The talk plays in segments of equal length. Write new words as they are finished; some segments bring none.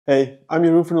Hey, I'm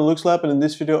Jeroen from the LUTs Lab, and in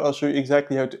this video I'll show you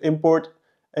exactly how to import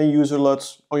and use your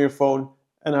LUTs on your phone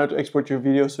and how to export your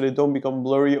videos so they don't become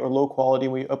blurry or low quality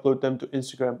when you upload them to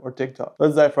Instagram or TikTok.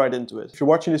 Let's dive right into it. If you're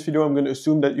watching this video, I'm going to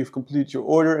assume that you've completed your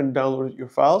order and downloaded your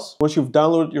files. Once you've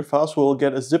downloaded your files, we'll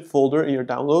get a zip folder in your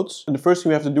downloads. And the first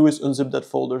thing we have to do is unzip that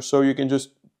folder. So you can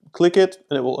just click it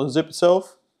and it will unzip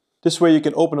itself. This way you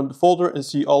can open up the folder and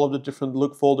see all of the different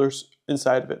look folders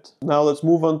inside of it. Now let's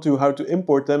move on to how to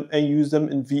import them and use them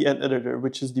in VN Editor,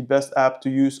 which is the best app to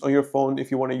use on your phone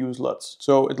if you want to use LUTs.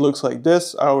 So it looks like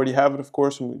this. I already have it, of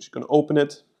course. I'm just going to open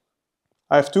it.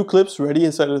 I have two clips ready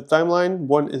inside of the timeline.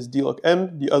 One is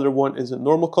DLOC-M, the other one is in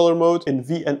normal color mode. In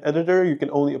VN Editor, you can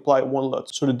only apply one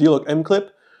LUT. So the DLOC-M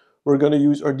clip, we're going to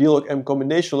use our DLOC-M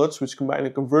combination LUTs, which combine a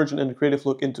convergent and a creative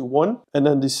look into one. And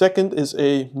then the second is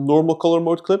a normal color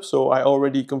mode clip. So I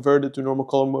already converted to normal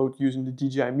color mode using the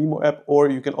DJI Mimo app, or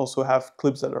you can also have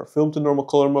clips that are filmed in normal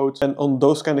color mode. And on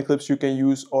those kind of clips, you can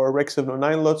use our Rec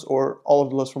 709 LUTs or all of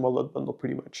the LUTs from our LUT bundle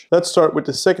pretty much. Let's start with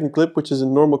the second clip, which is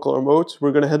in normal color mode.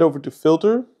 We're going to head over to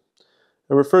Filter, and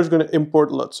we're first going to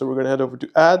import LUT. So we're going to head over to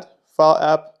Add, File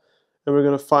App, and we're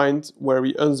going to find where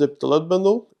we unzip the LUT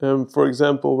bundle. For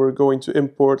example, we're going to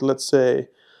import, let's say,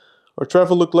 our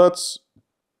travel look LUTs.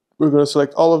 We're going to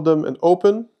select all of them and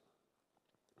open.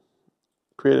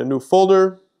 Create a new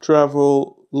folder,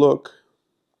 travel look,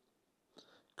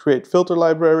 create filter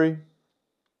library.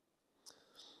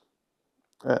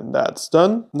 And that's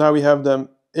done. Now we have them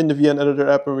in the VN Editor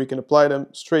app and we can apply them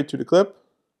straight to the clip.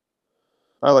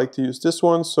 I like to use this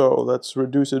one, so let's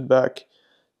reduce it back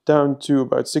down to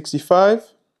about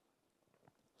 65.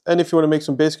 And if you want to make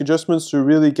some basic adjustments to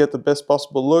really get the best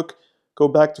possible look, go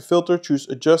back to Filter, choose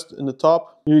Adjust in the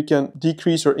top. You can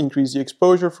decrease or increase the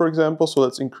exposure, for example. So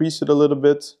let's increase it a little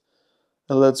bit.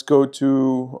 And let's go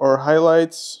to our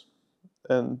highlights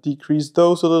and decrease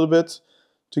those a little bit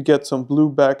to get some blue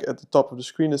back at the top of the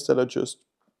screen instead of just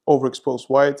overexposed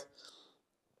white.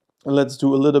 And let's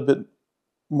do a little bit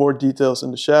more details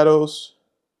in the shadows,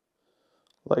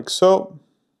 like so.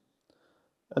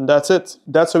 And that's it.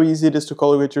 That's how easy it is to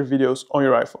color grade your videos on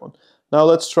your iPhone. Now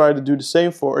let's try to do the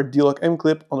same for our DLOC-M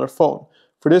clip on our phone.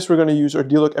 For this, we're going to use our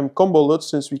DLOC-M combo LUT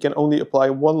since we can only apply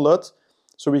one LUT.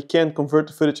 So we can't convert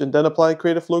the footage and then apply a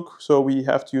creative look. So we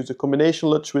have to use a combination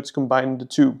LUT which combine the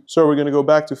two. So we're going to go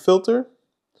back to Filter.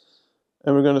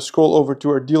 And we're going to scroll over to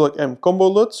our DLOC-M combo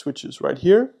LUTs, which is right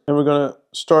here. And we're going to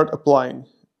start applying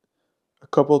a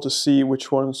couple to see which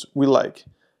ones we like.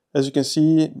 As you can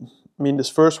see, this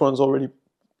first one's already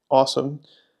awesome.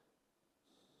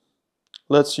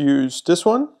 Let's use this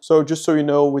one. So just so you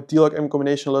know, with DLOC-M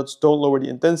combination LUTs, don't lower the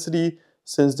intensity,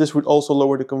 since this would also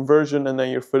lower the conversion and then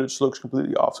your footage looks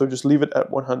completely off. So just leave it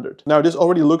at 100. Now this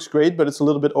already looks great, but it's a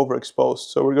little bit overexposed.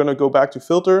 So we're going to go back to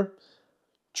Filter,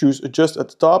 choose Adjust at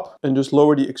the top, and just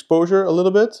lower the exposure a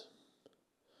little bit.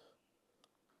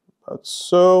 About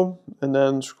so. And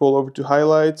then scroll over to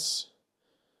Highlights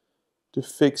to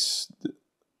fix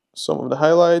some of the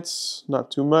highlights,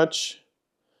 not too much.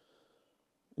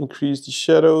 Increase the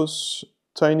shadows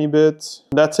tiny bit.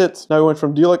 And that's it. Now we went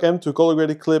from DLOC-M to a color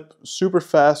graded clip super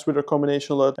fast with our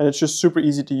combination LUT, and it's just super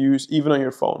easy to use even on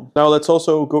your phone. Now let's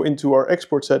also go into our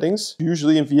export settings.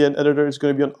 Usually in VN Editor it's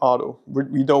going to be on auto.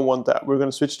 We don't want that. We're going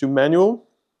to switch to manual.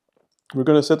 We're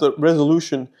going to set the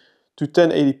resolution to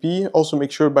 1080p. Also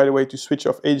make sure, by the way, to switch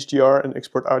off HDR and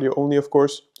export audio only, of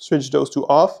course. Switch those two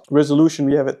off. Resolution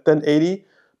we have at 1080.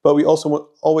 But we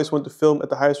also always want to film at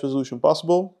the highest resolution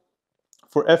possible.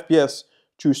 For FPS,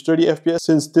 choose 30 FPS,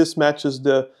 since this matches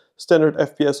the standard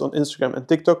FPS on Instagram and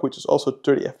TikTok, which is also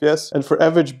 30 FPS. And for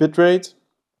average bitrate,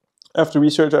 after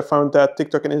research, I found that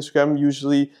TikTok and Instagram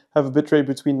usually have a bitrate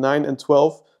between 9 and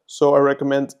 12. So I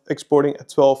recommend exporting at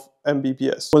 12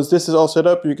 Mbps. Once this is all set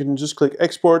up, you can just click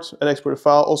Export and export a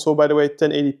file. Also, by the way,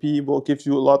 1080p will give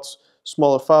you a lot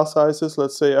smaller file sizes.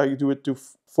 Let's say I do it to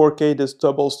 4K, this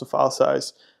doubles the file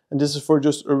size. And this is for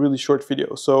just a really short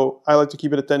video. So I like to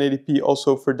keep it at 1080p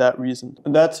also for that reason.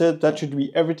 And that's it. That should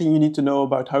be everything you need to know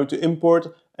about how to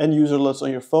import and use your LUTs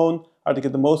on your phone, how to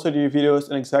get the most out of your videos,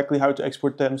 and exactly how to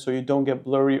export them so you don't get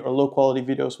blurry or low quality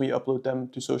videos when you upload them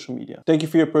to social media. Thank you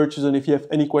for your purchase, and if you have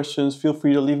any questions, feel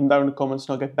free to leave them down in the comments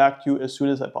and I'll get back to you as soon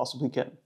as I possibly can.